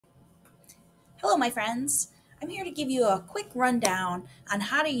Hello, my friends. I'm here to give you a quick rundown on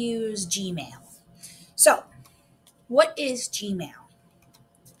how to use Gmail. So, what is Gmail?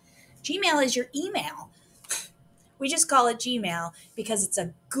 Gmail is your email. We just call it Gmail because it's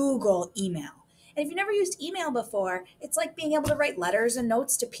a Google email. And if you've never used email before, it's like being able to write letters and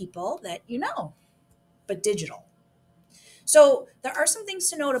notes to people that you know, but digital. So, there are some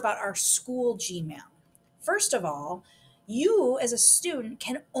things to note about our school Gmail. First of all, you as a student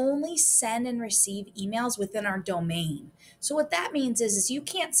can only send and receive emails within our domain. So what that means is you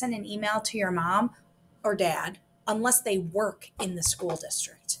can't send an email to your mom or dad unless they work in the school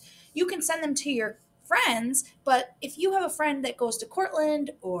district. You can send them to your friends, but if you have a friend that goes to Cortland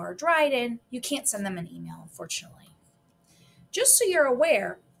or Dryden, you can't send them an email, unfortunately. Just so you're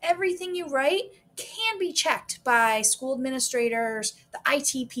aware, everything you write can be checked by school administrators, the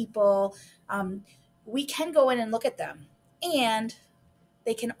IT people. We can go in and look at them, and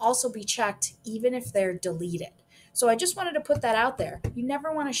they can also be checked even if they're deleted. So I just wanted to put that out there. You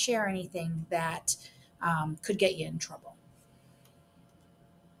never want to share anything that could get you in trouble.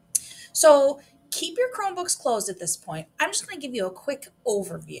 So keep your Chromebooks closed at this point. I'm just going to give you a quick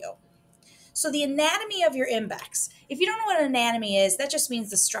overview. So the anatomy of your inbox. If you don't know what an anatomy is, that just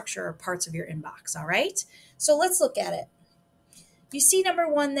means the structure or parts of your inbox, all right? So let's look at it. You see number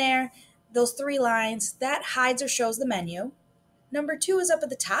one there, those three lines, that hides or shows the menu. Number two is up at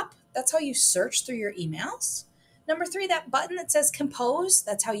the top. That's how you search through your emails. Number three, that button that says compose,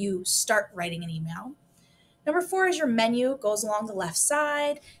 that's how you start writing an email. Number four is your menu, goes along the left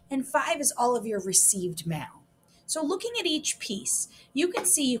side. And five is all of your received mail. So looking at each piece, you can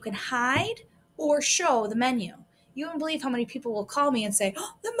see you can hide or show the menu. You wouldn't believe how many people will call me and say,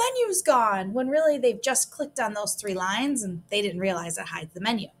 oh, the menu's gone, when really they've just clicked on those three lines and they didn't realize it hides the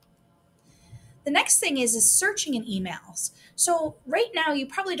menu. The next thing is searching in emails. So right now you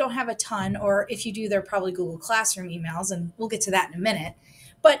probably don't have a ton, or if you do, they're probably Google Classroom emails, and we'll get to that in a minute.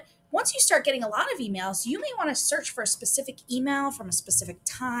 But once you start getting a lot of emails, you may want to search for a specific email from a specific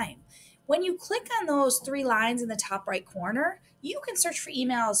time. When you click on those three lines in the top right corner, you can search for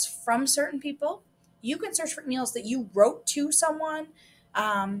emails from certain people. You can search for emails that you wrote to someone.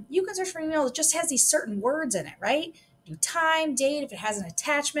 You can search for email that just has these certain words in it, right? Do time, date, if it has an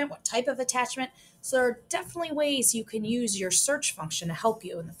attachment, what type of attachment. So there are definitely ways you can use your search function to help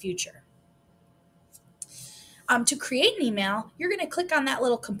you in the future. To create an email, you're going to click on that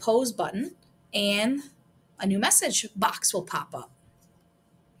little compose button and a new message box will pop up.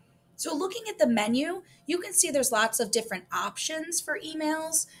 So looking at the menu, you can see there's lots of different options for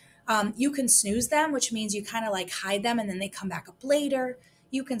emails. You can snooze them, which means you kind of like hide them and then they come back up later.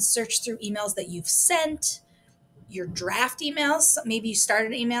 You can search through emails that you've sent. Your draft emails, maybe you started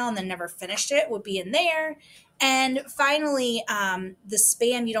an email and then never finished it, would be in there. And finally, the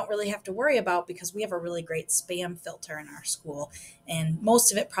spam you don't really have to worry about because we have a really great spam filter in our school, and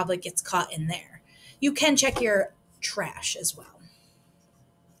most of it probably gets caught in there. You can check your trash as well.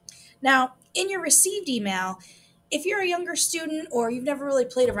 Now, in your received email, if you're a younger student or you've never really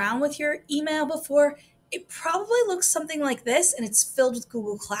played around with your email before, it probably looks something like this, and it's filled with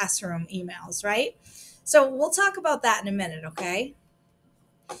Google Classroom emails, right? So we'll talk about that in a minute, okay?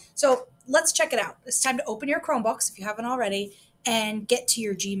 So let's check it out. It's time to open your Chromebooks if you haven't already and get to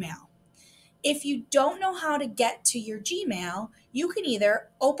your Gmail. If you don't know how to get to your Gmail, you can either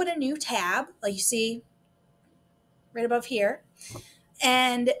open a new tab, like you see right above here,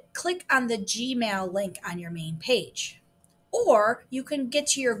 and click on the Gmail link on your main page. Or you can get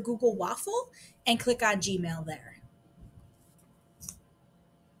to your Google Waffle and click on Gmail there.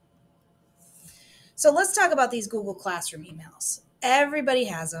 So let's talk about these Google Classroom emails. Everybody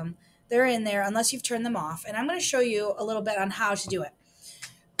has them. They're in there unless you've turned them off. And I'm going to show you a little bit on how to do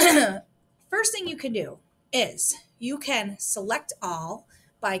it. First thing you can do is you can select all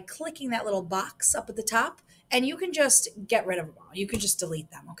by clicking that little box up at the top, and you can just get rid of them all. You can just delete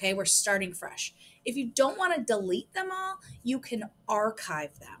them, okay? We're starting fresh. If you don't want to delete them all, you can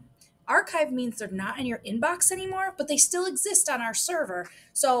archive them. Archive means they're not in your inbox anymore, but they still exist on our server.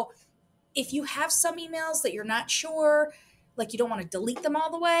 So if you have some emails that you're not sure, like you don't want to delete them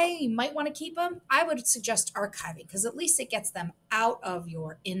all the way, you might want to keep them, I would suggest archiving because at least it gets them out of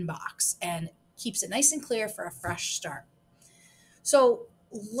your inbox and keeps it nice and clear for a fresh start. So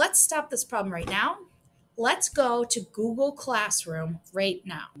let's stop this problem right now. Let's go to Google Classroom right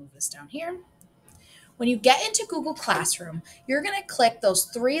now. Move this down here. When you get into Google Classroom, you're going to click those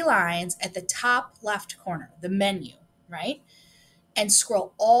three lines at the top left corner, the menu, right? And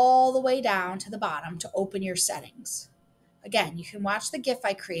scroll all the way down to the bottom to open your settings. Again, you can watch the GIF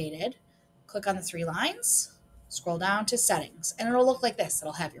I created, click on the three lines, Scroll down to settings, and it'll look like this.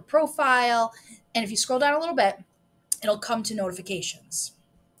 It'll have your profile, and if you scroll down a little bit, it'll come to notifications.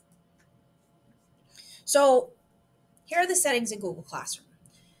 So here are the settings in Google Classroom.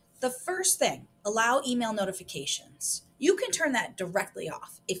 The first thing, allow email notifications. You can turn that directly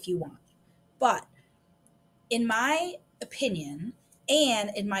off if you want. But in my opinion,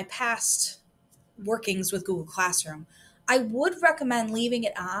 and in my past workings with Google Classroom, I would recommend leaving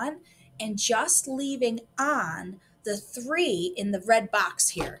it on and just leaving on the 3 in the red box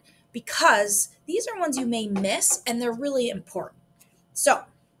here, because these are ones you may miss and they're really important. So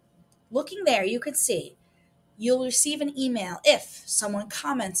looking there, you could see you'll receive an email if someone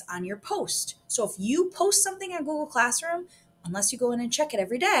comments on your post. So if you post something on Google Classroom, unless you go in and check it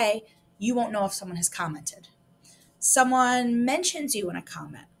every day, you won't know if someone has commented. Someone mentions you in a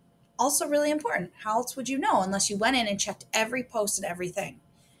comment. Also really important. How else would you know unless you went in and checked every post and everything?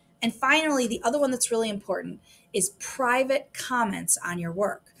 And finally, the other one that's really important is private comments on your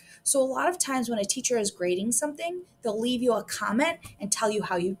work. So a lot of times when a teacher is grading something, they'll leave you a comment and tell you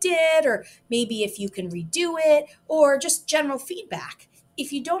how you did, or maybe if you can redo it, or just general feedback.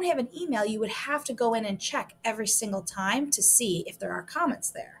 If you don't have an email, you would have to go in and check every single time to see if there are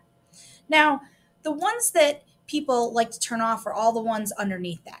comments there. Now, the ones that people like to turn off are all the ones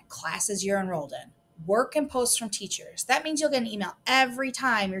underneath that: classes you're enrolled in, work and posts from teachers. That means you'll get an email every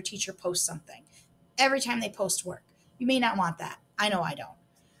time your teacher posts something, every time they post work. You may not want that. I know I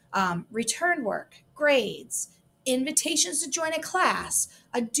don't. Return work, grades, invitations to join a class,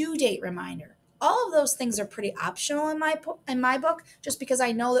 a due date reminder. All of those things are pretty optional in my book, just because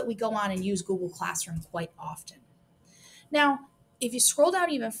I know that we go on and use Google Classroom quite often. Now, if you scroll down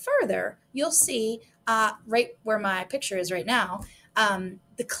even further, you'll see right where my picture is right now,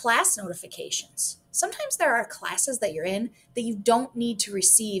 the class notifications. Sometimes there are classes that you're in that you don't need to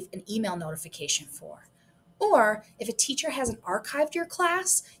receive an email notification for. Or if a teacher hasn't archived your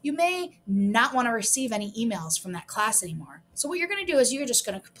class, you may not want to receive any emails from that class anymore. So what you're going to do is you're just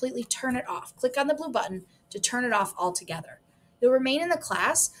going to completely turn it off. Click on the blue button to turn it off altogether. You'll remain in the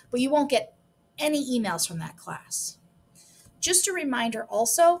class, but you won't get any emails from that class. Just a reminder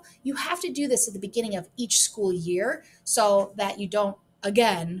also, you have to do this at the beginning of each school year so that you don't,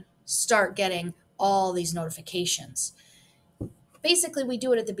 again, start getting all these notifications. Basically, we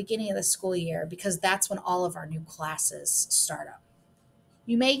do it at the beginning of the school year because that's when all of our new classes start up.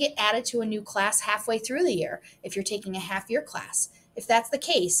 You may get added to a new class halfway through the year if you're taking a half-year class. If that's the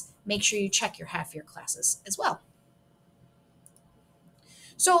case, make sure you check your half-year classes as well.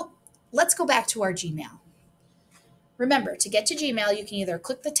 So let's go back to our Gmail. Remember, to get to Gmail, you can either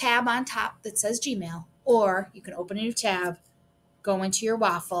click the tab on top that says Gmail, or you can open a new tab, go into your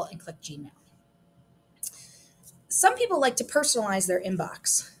waffle, and click Gmail. Some people like to personalize their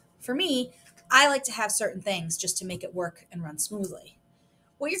inbox. For me, I like to have certain things just to make it work and run smoothly.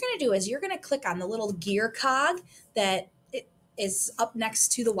 What you're going to do is you're going to click on the little gear cog that is up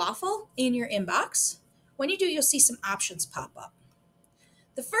next to the waffle in your inbox. When you do, you'll see some options pop up.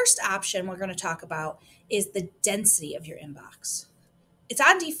 The first option we're going to talk about is the density of your inbox. It's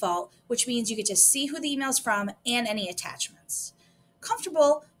on default, which means you get to see who the email's from and any attachments.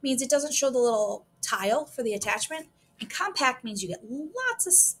 Comfortable means it doesn't show the little tile for the attachment, and compact means you get lots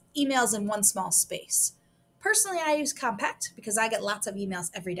of emails in one small space. Personally, I use compact because I get lots of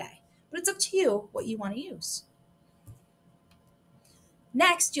emails every day, but it's up to you what you want to use.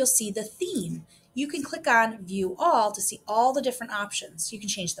 Next, you'll see the theme. You can click on View All to see all the different options. You can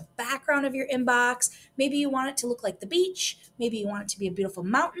change the background of your inbox. Maybe you want it to look like the beach. Maybe you want it to be a beautiful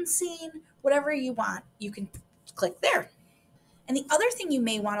mountain scene. Whatever you want, you can click there. And the other thing you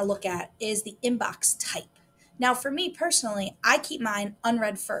may want to look at is the inbox type. Now, for me personally, I keep mine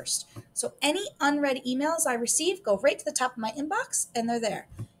unread first. So any unread emails I receive go right to the top of my inbox, and they're there.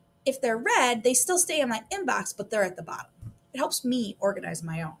 If they're read, they still stay in my inbox, but they're at the bottom. It helps me organize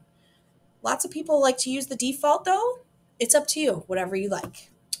my own. Lots of people like to use the default, though. It's up to you, whatever you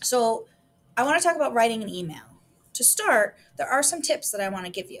like. So I want to talk about writing an email. To start, there are some tips that I want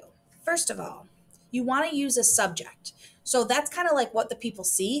to give you. First of all, you want to use a subject. So that's kind of like what the people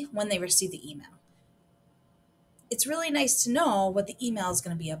see when they receive the email. It's really nice to know what the email is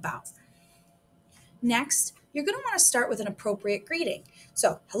going to be about. Next, you're going to want to start with an appropriate greeting.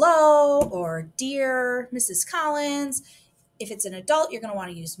 So, hello, or dear Mrs. Collins. If it's an adult, you're going to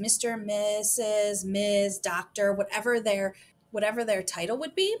want to use Mr., Mrs., Ms., Doctor, whatever their title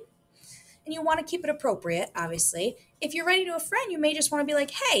would be. And you want to keep it appropriate, obviously. If you're writing to a friend, you may just want to be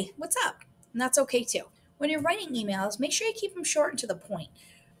like, hey, what's up? And that's okay too. When you're writing emails, make sure you keep them short and to the point.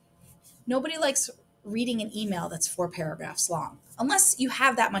 Nobody likes reading an email that's 4 paragraphs long, unless you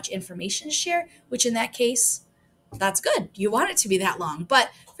have that much information to share, which in that case, That's good. You want it to be that long, but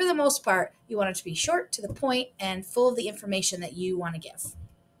for the most part, you want it to be short, to the point, and full of the information that you want to give.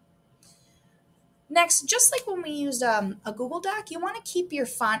 Next, just like when we used a Google Doc, you want to keep your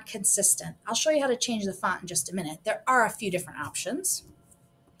font consistent. I'll show you how to change the font in just a minute. There are a few different options.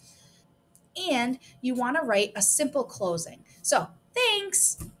 And you want to write a simple closing. So,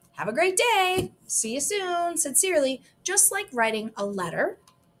 thanks. Have a great day. See you soon. Sincerely, just like writing a letter.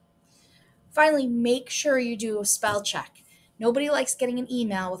 Finally, make sure you do a spell check. Nobody likes getting an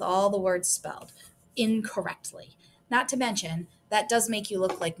email with all the words spelled incorrectly. Not to mention, that does make you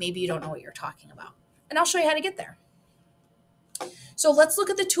look like maybe you don't know what you're talking about. And I'll show you how to get there. So let's look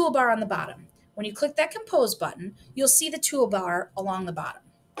at the toolbar on the bottom. When you click that compose button, you'll see the toolbar along the bottom.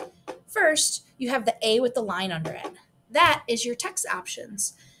 First, you have the A with the line under it. That is your text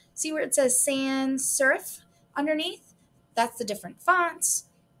options. See where it says sans serif underneath? That's the different fonts.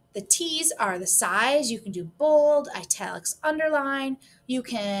 The T's are the size. You can do bold, italics, underline. You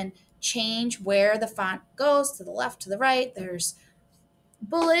can change where the font goes, to the left, to the right. There's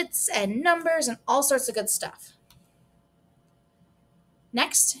bullets and numbers and all sorts of good stuff.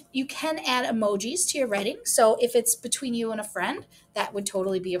 Next, you can add emojis to your writing. So if it's between you and a friend, that would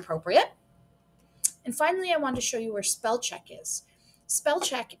totally be appropriate. And finally, I wanted to show you where spell check is. Spell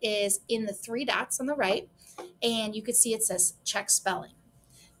check is in the three dots on the right, and you can see it says check spelling.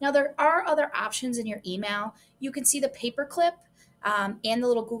 Now, there are other options in your email. You can see the paperclip and the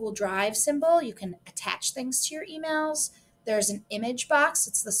little Google Drive symbol. You can attach things to your emails. There's an image box.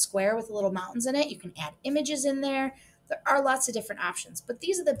 It's the square with the little mountains in it. You can add images in there. There are lots of different options, but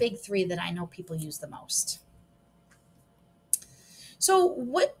these are the big three that I know people use the most. So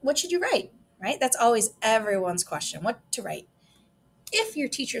what should you write, right? That's always everyone's question, what to write. If your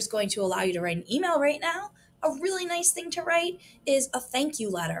teacher is going to allow you to write an email right now, a really nice thing to write is a thank you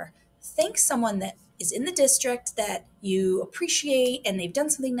letter. Thank someone that is in the district that you appreciate and they've done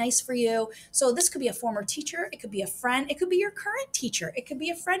something nice for you. So this could be a former teacher, it could be a friend, it could be your current teacher, it could be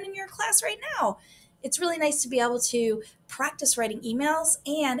a friend in your class right now. It's really nice to be able to practice writing emails,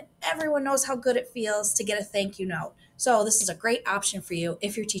 and everyone knows how good it feels to get a thank you note. So this is a great option for you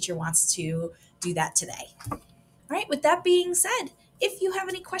if your teacher wants to do that today. All right, with that being said, if you have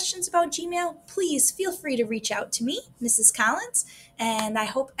any questions about Gmail, please feel free to reach out to me, Mrs. Collins, and I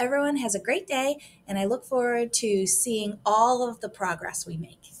hope everyone has a great day, and I look forward to seeing all of the progress we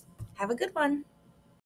make. Have a good one.